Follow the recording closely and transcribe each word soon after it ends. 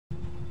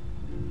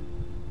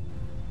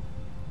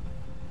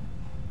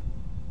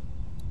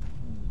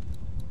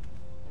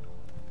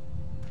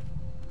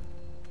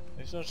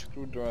There's no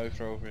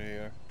screwdriver over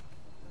here.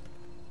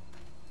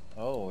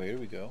 Oh, here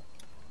we go.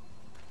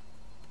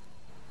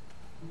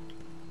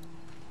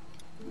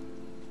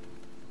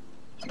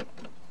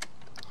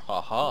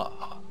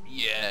 Haha!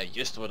 Yeah,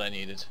 just what I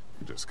needed.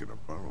 I'm just gonna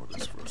borrow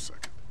this for a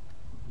second.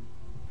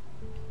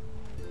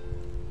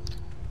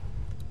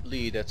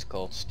 Lee, that's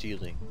called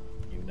stealing.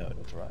 You know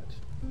that, right?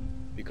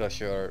 Because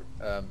you're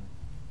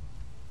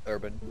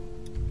urban.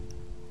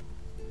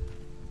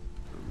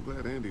 I'm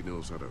glad Andy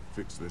knows how to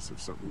fix this if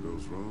something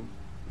goes wrong.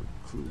 I'm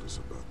clueless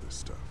about this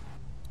stuff.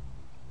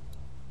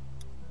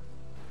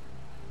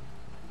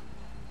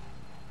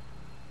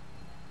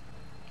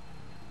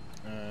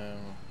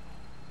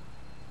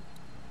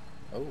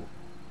 Oh.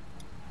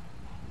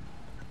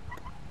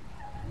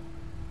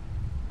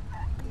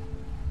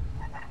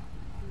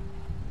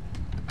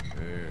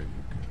 There you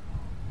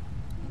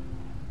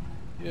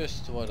go.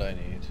 Just what I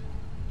need.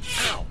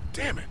 Ow!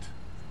 Damn it!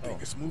 Thing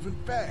is moving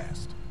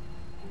fast.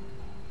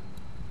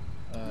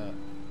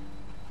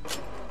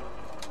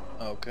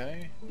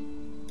 Okay.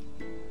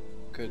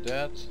 Good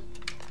that.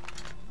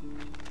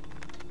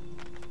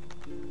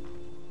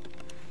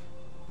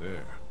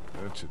 There,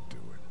 that should do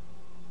it.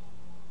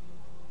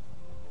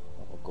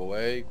 Walk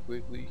away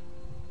quickly.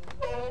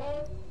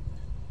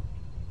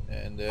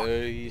 And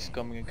there he's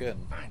coming again.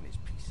 Find this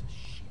piece of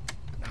shit.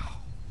 Oh,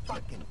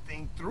 fucking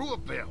thing through a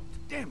belt.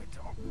 Damn it.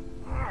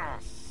 Oh,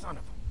 son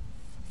of a...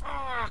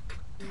 Fuck!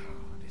 Oh,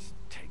 this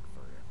take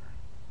forever.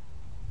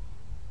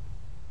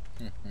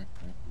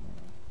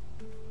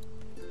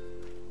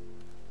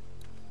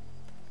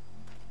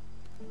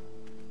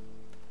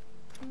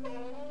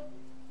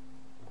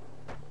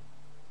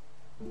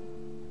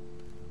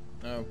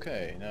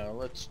 Okay, now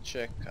let's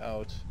check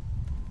out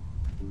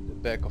the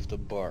back of the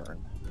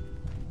barn.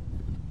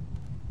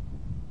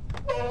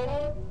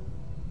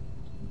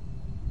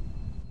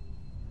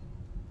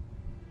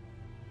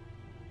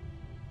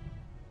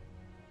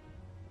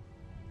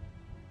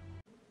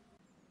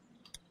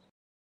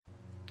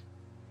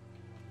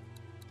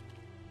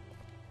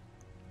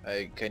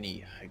 Hey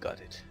Kenny, I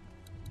got it.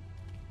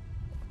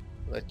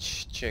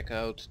 Let's check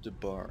out the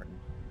barn.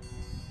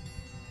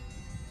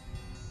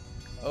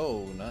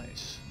 Oh,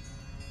 nice.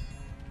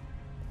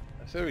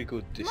 A very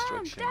good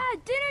distraction. Mom,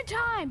 Dad,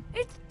 dinner time!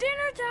 It's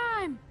dinner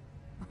time!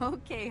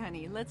 Okay,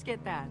 honey, let's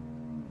get that.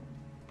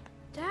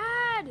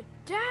 Dad!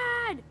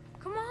 Dad!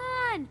 Come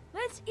on!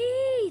 Let's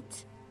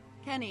eat!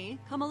 Kenny,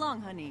 come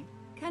along, honey.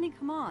 Kenny,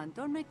 come on.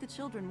 Don't make the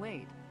children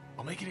wait.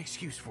 I'll make an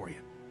excuse for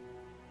you.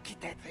 Get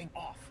that thing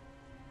off.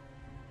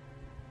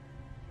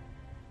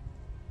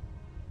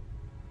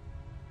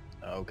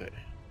 Okay,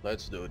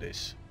 let's do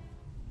this.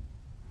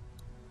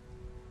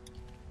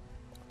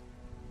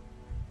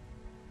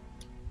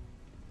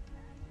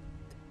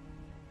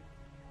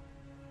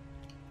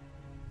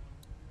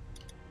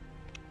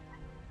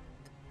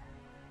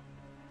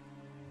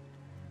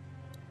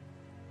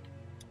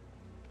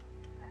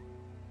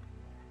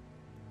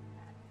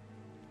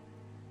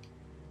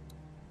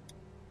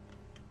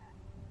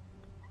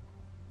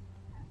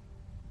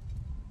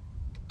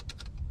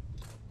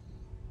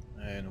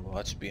 And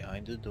what's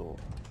behind the door?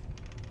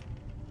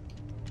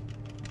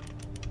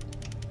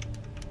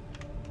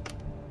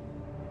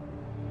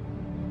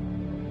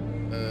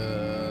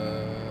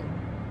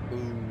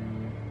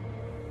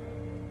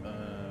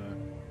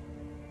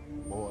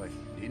 Boy,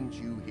 didn't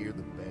you hear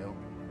the bell?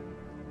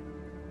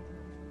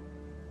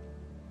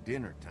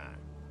 Dinner time.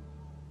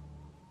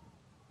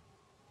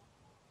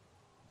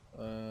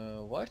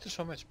 Why is there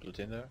so much blood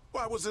in there?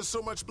 Why was there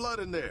so much blood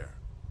in there?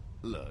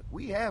 Look,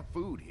 we have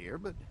food here,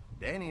 but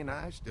Danny and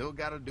I still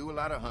gotta do a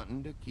lot of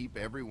hunting to keep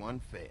everyone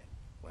fed.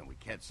 When we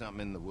catch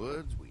something in the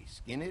woods, we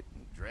skin it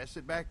and dress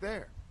it back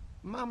there.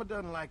 Mama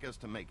doesn't like us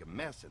to make a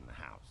mess in the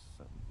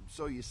house,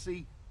 so you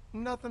see,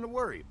 nothing to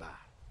worry about.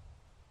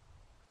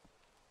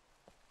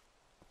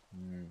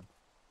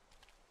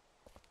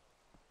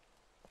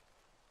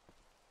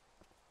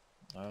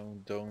 I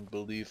don't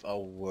believe a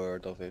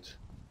word of it.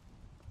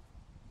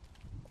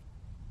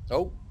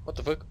 Oh, what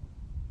the fuck?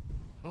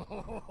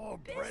 Oh,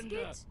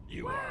 Biscuits?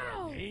 you Wow.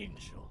 are an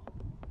angel.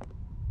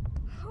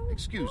 Oh,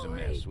 Excuse the boy.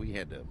 mess. We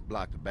had to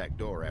block the back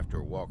door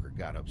after Walker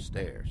got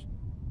upstairs.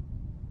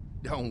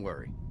 Don't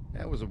worry.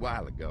 That was a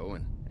while ago,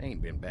 and I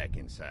ain't been back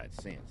inside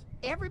since.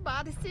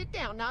 Everybody sit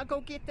down. I'll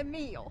go get the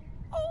meal.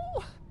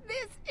 Oh,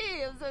 this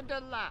is a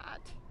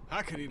delight.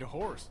 I could eat a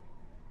horse.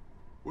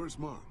 Where's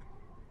Mark?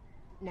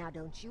 Now,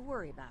 don't you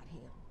worry about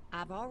him.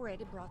 I've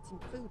already brought some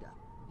food up.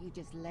 You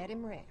just let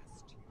him rest.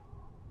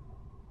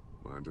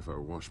 Mind if I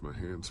wash my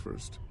hands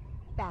first?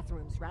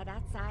 Bathroom's right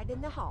outside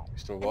in the hall.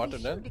 Is there And water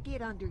be sure then? to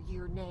get under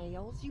your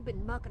nails. You've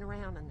been mucking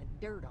around in the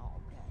dirt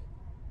all day.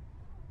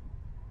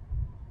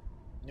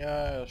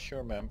 Yeah,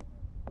 sure, ma'am.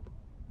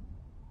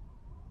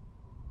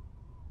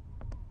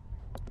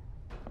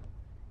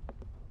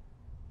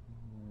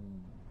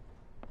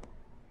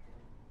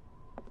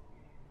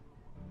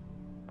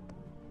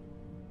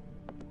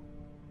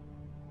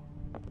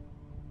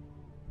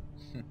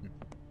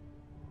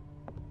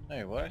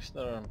 Hey, why is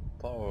there a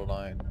power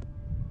line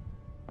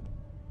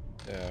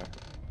there?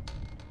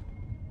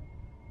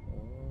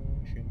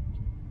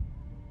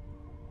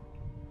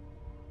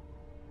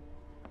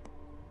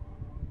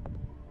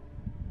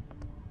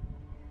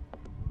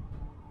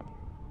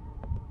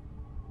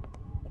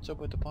 What's up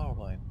with the power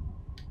line?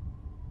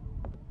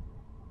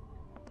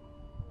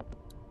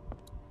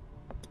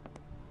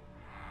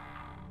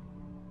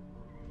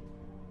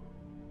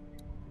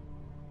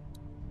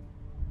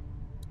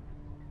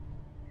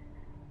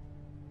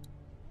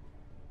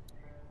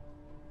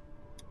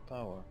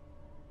 Power.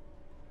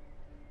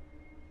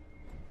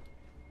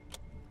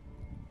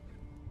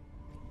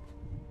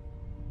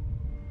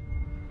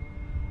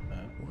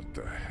 What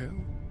the hell?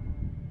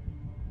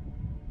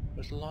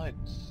 There's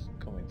lights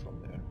coming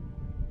from there.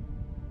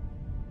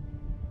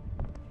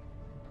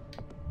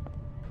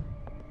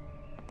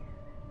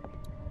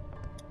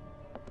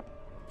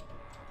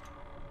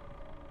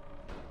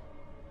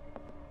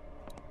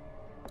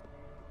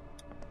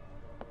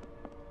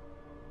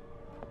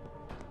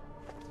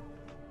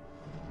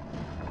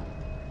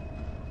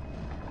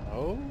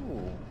 Oh,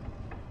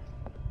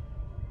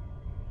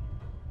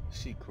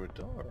 secret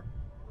door.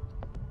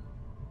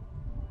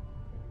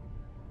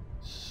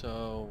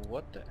 So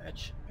what the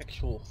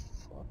actual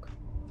fuck?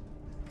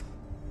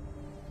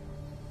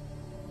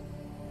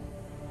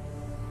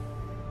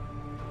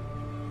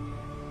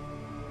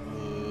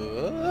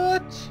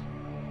 What?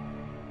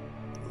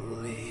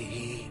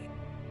 Lee.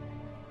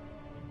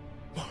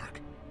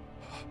 Mark.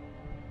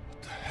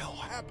 What the hell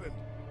happened?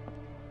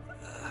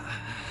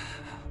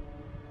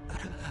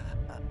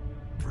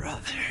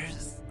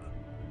 Brothers.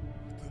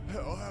 What the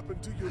hell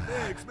happened to your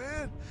legs,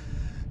 man?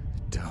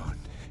 Don't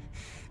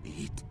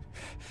eat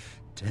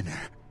dinner.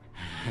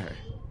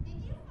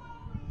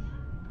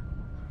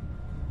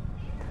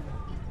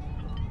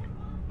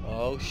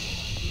 Oh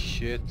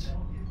shit.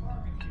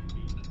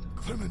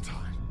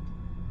 Clementine.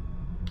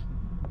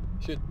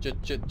 Shit,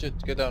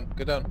 get down,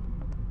 get down.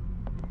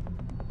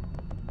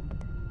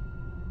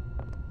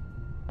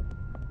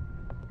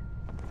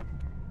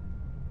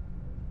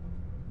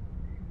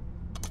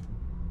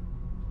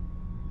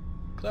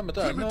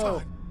 Clementine, no!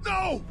 Clementine!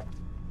 No!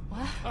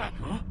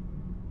 Huh?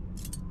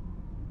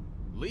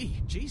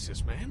 Lee,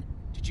 Jesus, man.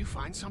 Did you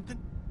find something?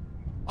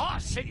 Oh,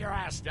 sit your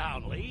ass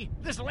down, Lee.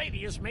 This lady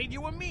has made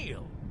you a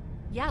meal.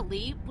 Yeah,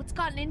 Lee, what's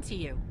gotten into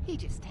you? He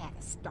just had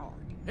a start.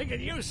 He could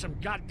use some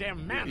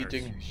goddamn manners.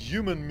 Eating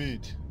human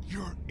meat.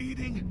 You're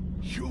eating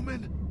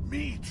human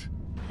meat!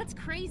 That's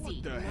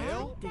crazy. What the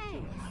hell?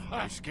 Ridiculous.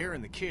 You're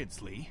scaring the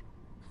kids, Lee.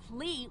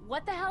 Lee,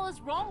 what the hell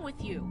is wrong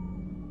with you?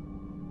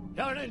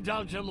 Don't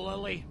indulge him,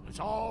 Lily. There's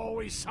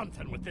always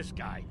something with this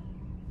guy.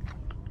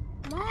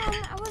 Mom,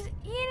 I was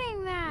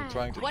eating that.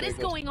 Trying to What is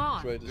take us going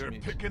on? trade us They're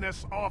meat. picking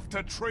us off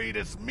to trade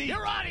us meat!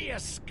 You're out of your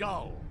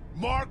skull.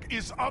 Mark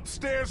is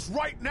upstairs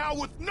right now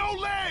with no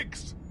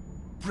legs!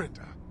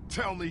 Brenda,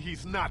 tell me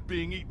he's not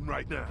being eaten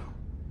right now.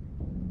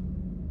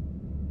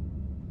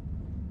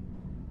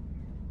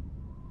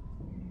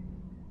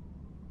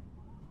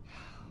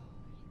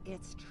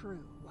 It's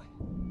true.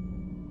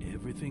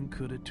 Everything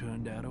could have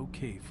turned out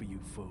okay for you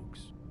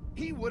folks.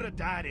 He would have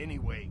died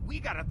anyway. We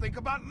gotta think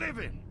about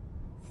living.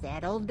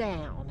 Settle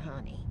down,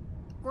 honey.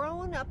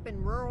 Growing up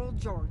in rural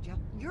Georgia,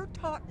 you're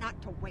taught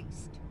not to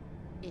waste.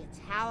 It's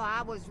how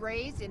I was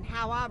raised and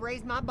how I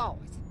raised my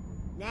boys.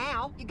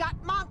 Now, you got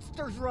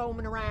monsters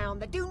roaming around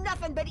that do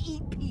nothing but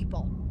eat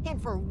people.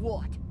 And for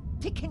what?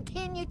 To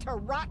continue to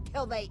rot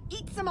till they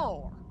eat some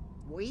more.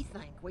 We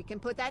think we can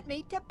put that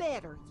meat to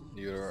better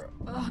use.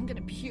 Oh, I'm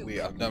gonna puke. We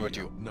outnumbered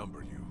you.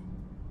 Outnumber you.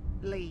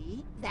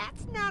 Lee,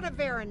 that's not a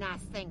very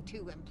nice thing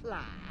to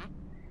imply.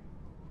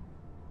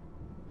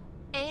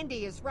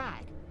 Andy is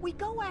right. We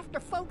go after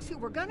folks who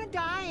were gonna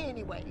die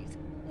anyways,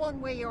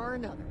 one way or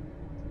another.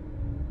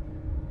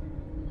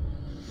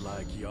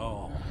 Like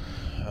y'all.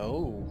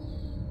 Oh.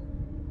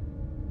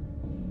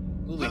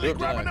 Lily,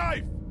 grab a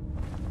knife!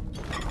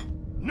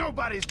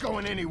 Nobody's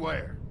going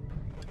anywhere.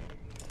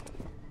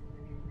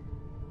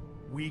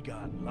 We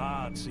got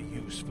lots of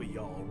use for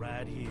y'all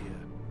right here.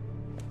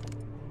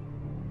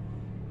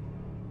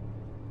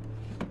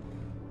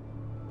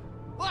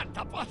 What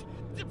the what?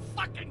 The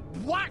fucking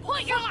what?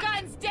 Put your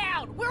guns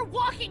down! We're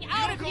walking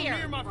out of Don't go here!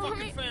 near my Mommy,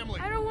 fucking family.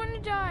 I don't want to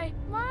die.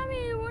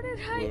 Mommy, what did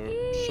I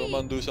eat?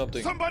 Someone do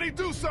something. Somebody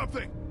do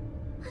something!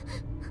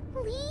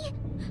 Lee?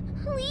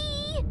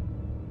 Lee?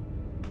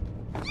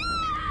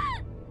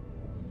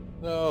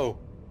 No.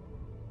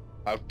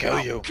 I'll kill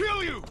you.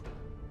 Kill you!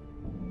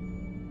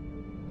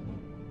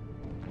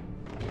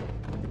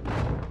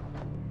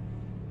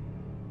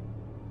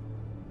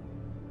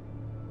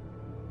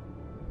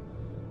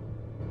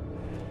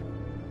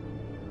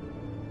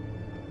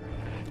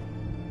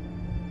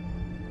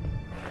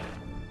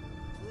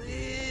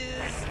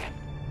 Please.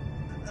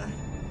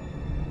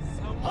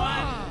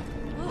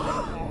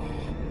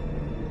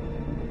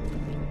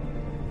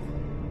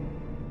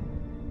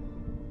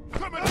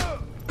 Come in!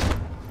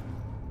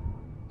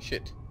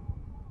 Shit.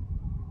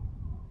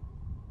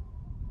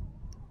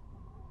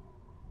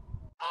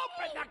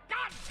 Open the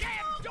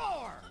goddamn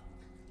door!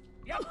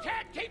 You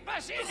can't keep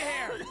us in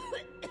here!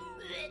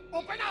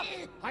 Open up!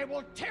 I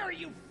will tear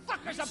you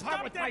fuckers apart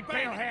Stop with that my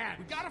bare banging. hands!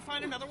 We gotta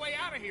find another way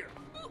out of here.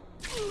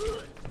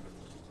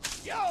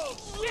 You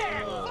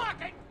sick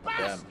fucking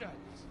bastards!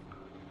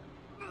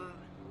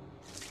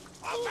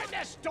 Open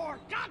this door,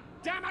 God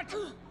damn it!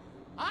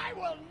 I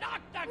will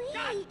knock the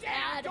goddamn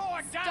Dad,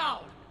 door down!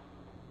 stop.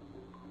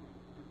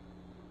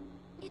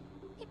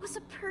 It was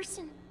a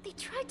person. They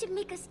tried to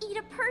make us eat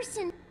a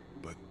person.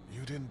 But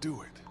you didn't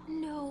do it.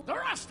 No. The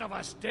rest of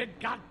us did,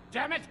 God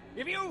damn it!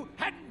 If you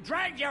hadn't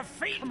dragged your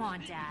feet! Come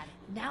on, Dad.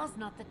 Now's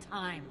not the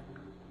time.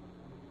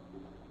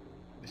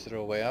 Is there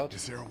a way out?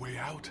 Is there a way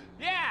out?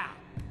 Yeah!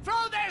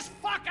 Through this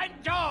fucking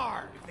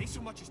door! If they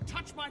so much as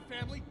touch my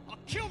family, I'll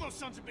kill those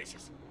sons of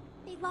bitches.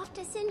 They locked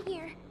us in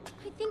here.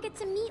 I think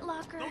it's a meat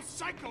locker. Those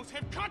psychos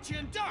have caught you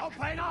and Duck.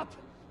 Open up!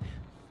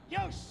 You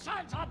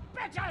sons of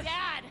bitches!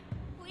 Dad,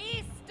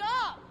 please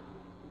stop!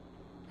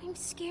 I'm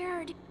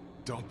scared.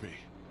 Don't be.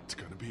 It's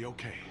gonna be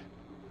okay.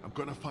 I'm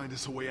gonna find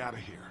us a way out of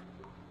here.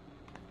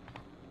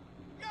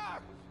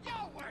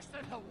 You're worse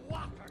than the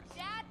walkers!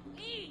 Dad,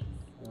 please!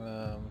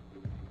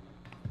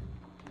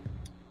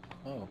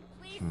 Oh.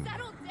 Please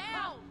settle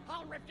down!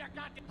 I'll rip your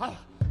goddamn...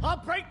 I'll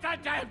break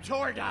that damn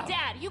door down!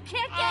 Dad, you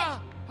can't get...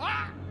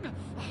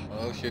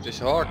 Oh shit, it's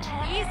hard.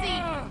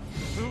 Easy!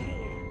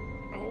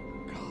 Oh,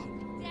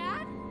 God.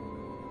 Dad?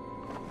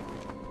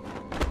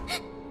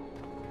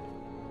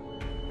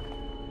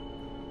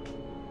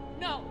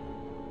 No!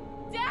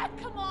 Dad,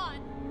 come on!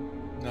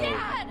 No.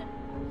 Dad!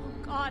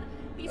 Oh, God.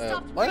 He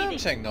stopped Why breathing. am I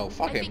saying no?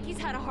 Fuck I him. think he's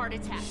had a heart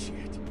attack.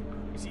 Shit.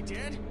 Is he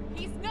dead?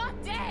 He's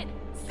not dead!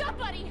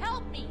 Somebody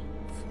help me!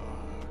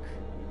 Fuck.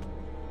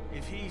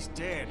 If he's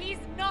dead, He's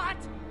not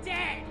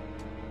dead!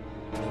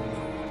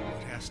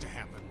 what has to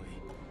happen,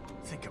 Lee?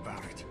 Think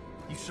about it.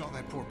 You saw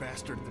that poor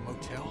bastard at the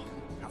motel?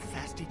 How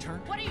fast he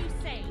turned? What are you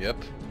saying? Yep.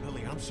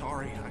 Lily, I'm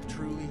sorry. I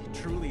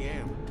truly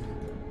am.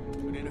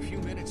 But in a few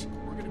minutes,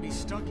 we're gonna be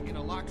stuck in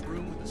a locked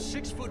room with a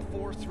 6'4",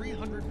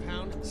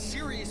 300-pound,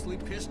 seriously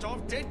pissed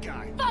off dead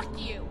guy. Fuck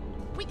you!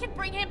 We can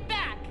bring him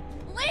back!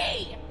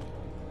 Lee!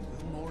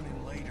 We'll mourn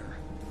him later.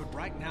 But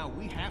right now,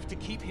 we have to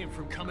keep him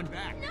from coming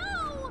back.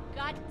 No!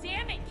 God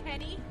damn it,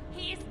 Kenny!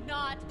 He's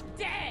not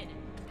dead!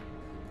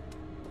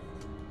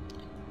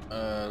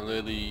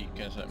 Lily,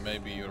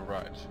 maybe you're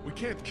right. We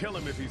can't kill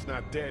him if he's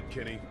not dead,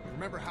 Kenny.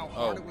 Remember how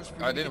hard Oh, it was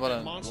for I you to didn't get that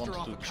wanna- monster want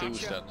off to of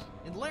choose Katya? that.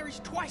 And Larry's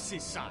twice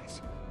his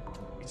size.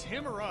 It's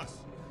him or us.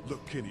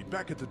 Look, Kenny,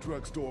 back at the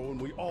drugstore when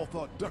we all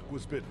thought Duck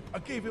was bitten, I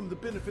gave him the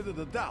benefit of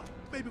the doubt.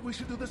 Maybe we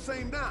should do the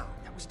same now.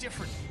 That was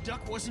different.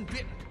 Duck wasn't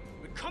bitten.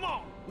 But come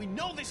on, we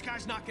know this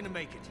guy's not gonna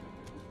make it.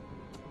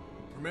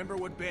 Remember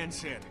what Ben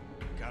said.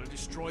 Gotta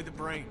destroy the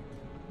brain.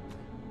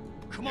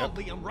 Come on,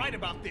 Lee, I'm right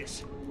about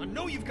this. I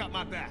know you've got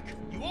my back.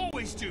 You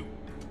always do.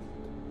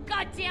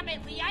 God damn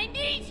it, Lee! I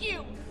need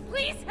you!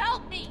 Please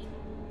help me!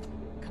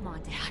 Come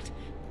on, Dad.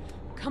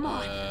 Come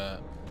on.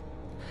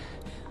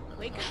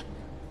 Wake up.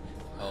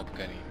 Help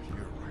Kenny.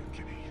 You're right,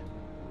 Kenny.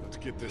 Let's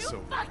get this You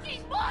over.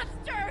 fucking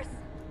monsters!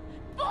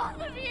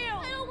 Both of you!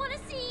 I don't want to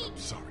see! I'm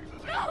sorry,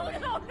 Lily.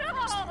 No!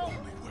 It's the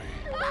only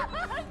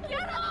way.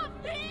 Get off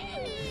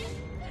me!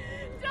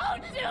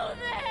 Don't do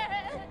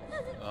this!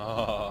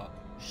 Oh,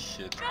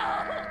 shit. No!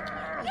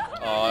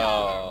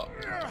 Oh.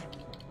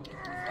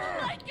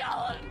 Let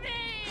go of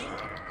me!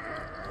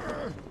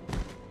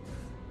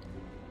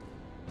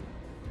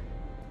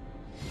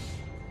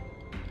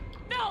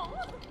 No!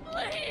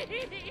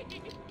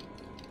 Please!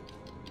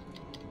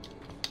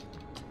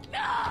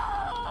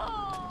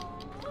 No!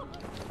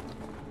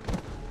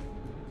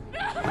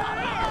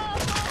 No!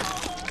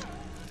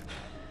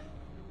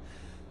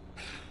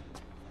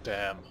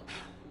 Damn.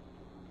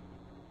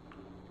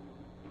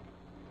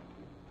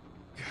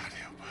 God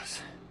help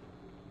us.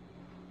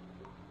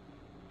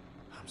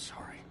 I'm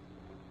sorry.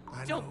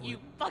 I Don't know you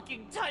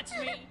fucking touch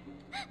me!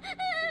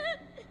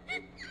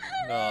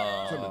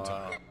 No.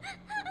 Clementine.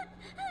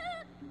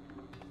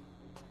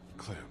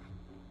 Clem.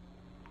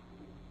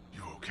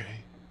 You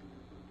okay?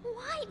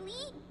 Why,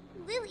 Lee?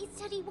 Lily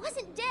said he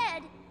wasn't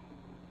dead.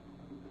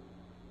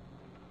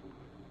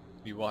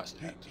 He was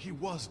dead. He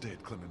was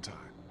dead, Clementine.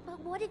 But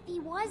what if he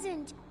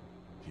wasn't?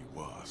 He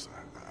was,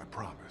 I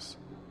promise.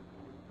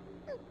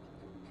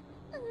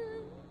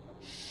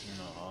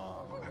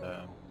 No.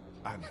 Damn.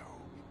 I know.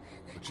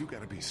 But you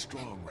gotta be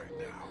strong right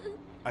now.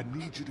 I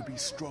need you to be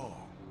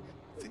strong.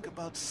 Think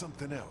about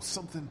something else,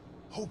 something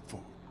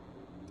hopeful.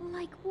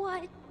 Like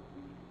what?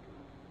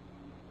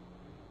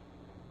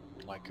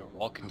 Like a How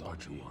walkie-talkie.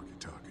 about your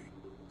walkie-talkie?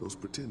 Those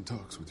pretend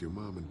talks with your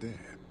mom and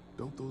dad.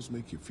 Don't those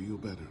make you feel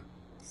better?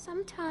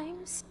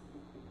 Sometimes.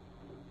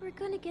 We're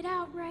gonna get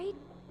out, right?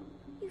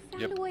 You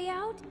found Yep. a way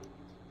out?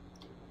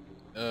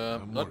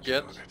 I'm Not working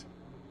yet. on it.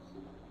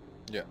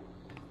 Yeah.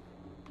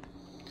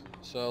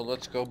 So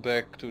let's go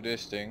back to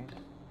this thing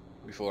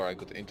before I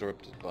got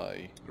interrupted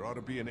by There ought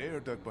to be an air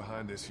duct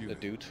behind this the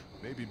unit. dude.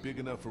 Maybe big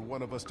enough for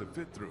one of us to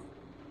fit through.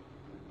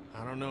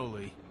 I don't know,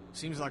 Lee.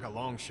 Seems like a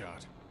long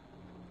shot.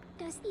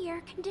 Does the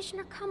air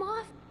conditioner come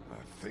off?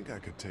 I think I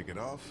could take it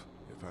off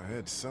if I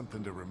had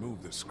something to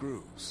remove the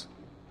screws.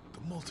 The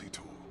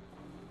multi-tool.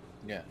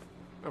 Yeah.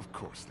 Of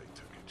course they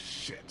took it.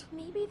 Shit.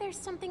 Maybe there's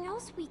something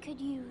else we could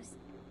use.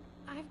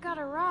 I've got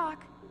a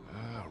rock.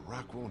 Ah,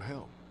 rock won't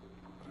help.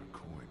 But a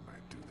coin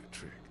might do the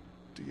trick.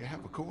 Do you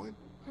have a coin?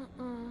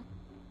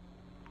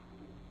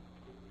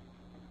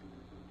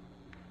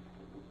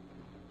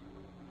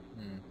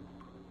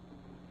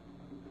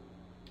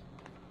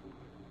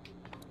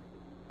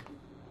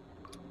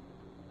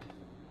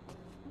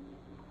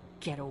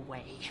 Get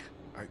away.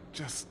 I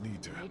just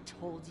need to... I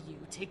told you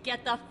to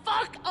get the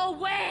fuck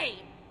away!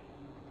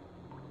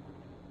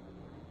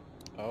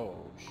 Oh,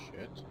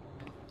 shit.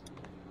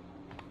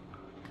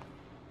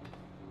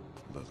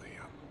 Lily,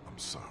 I'm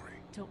sorry.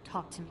 Don't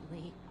talk to me,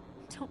 Lee.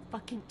 Don't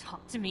fucking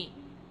talk to me.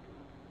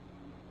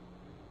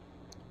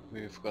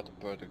 We've got to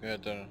put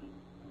together.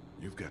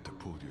 You've got to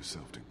pull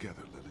yourself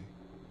together, Lily.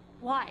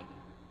 Why?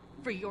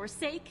 For your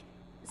sake?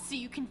 So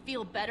you can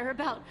feel better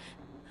about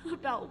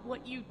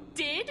what you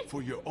did?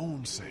 For your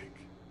own sake.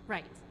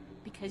 Right.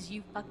 Because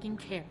you fucking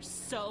care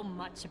so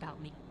much about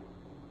me.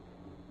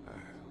 I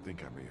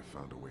think I may have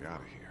found a way out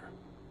of here.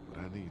 But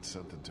I need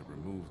something to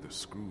remove the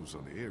screws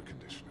on the air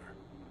conditioner.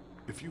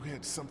 If you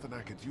had something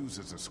I could use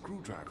as a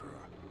screwdriver,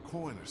 a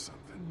coin or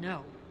something.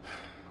 No.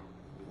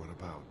 What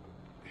about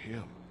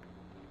him?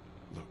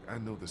 Look, I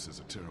know this is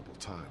a terrible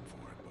time for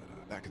it,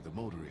 but back at the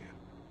motor inn,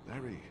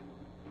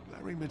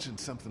 Larry mentioned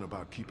something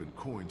about keeping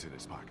coins in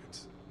his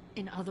pockets.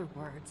 In other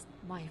words,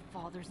 my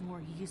father's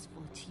more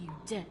useful to you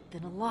dead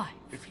than alive.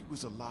 If he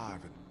was alive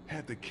and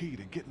had the key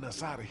to getting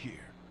us out of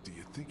here, do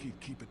you think he'd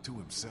keep it to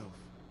himself?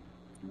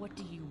 What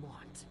do you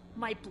want?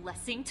 My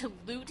blessing to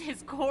loot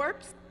his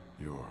corpse?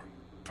 Your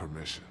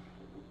permission.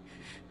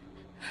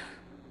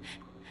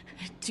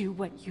 Do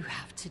what you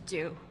have to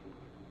do.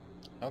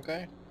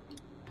 Okay.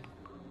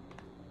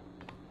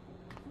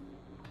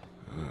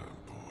 Oh,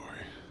 boy.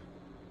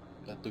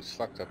 That looks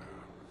fucked up.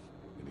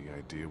 Any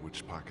idea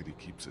which pocket he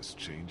keeps his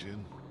change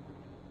in?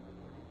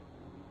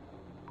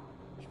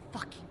 You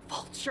fucking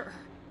vulture.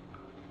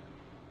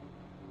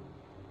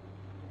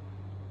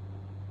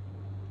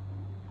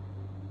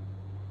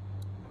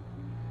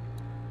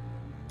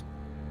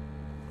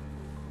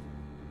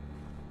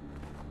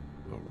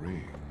 A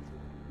ring.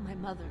 My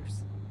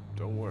mother's.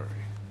 Don't worry,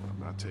 I'm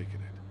not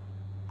taking it.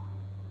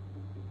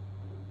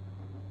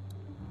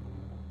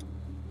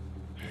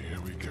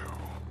 Here we go.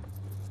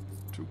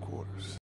 2 quarters.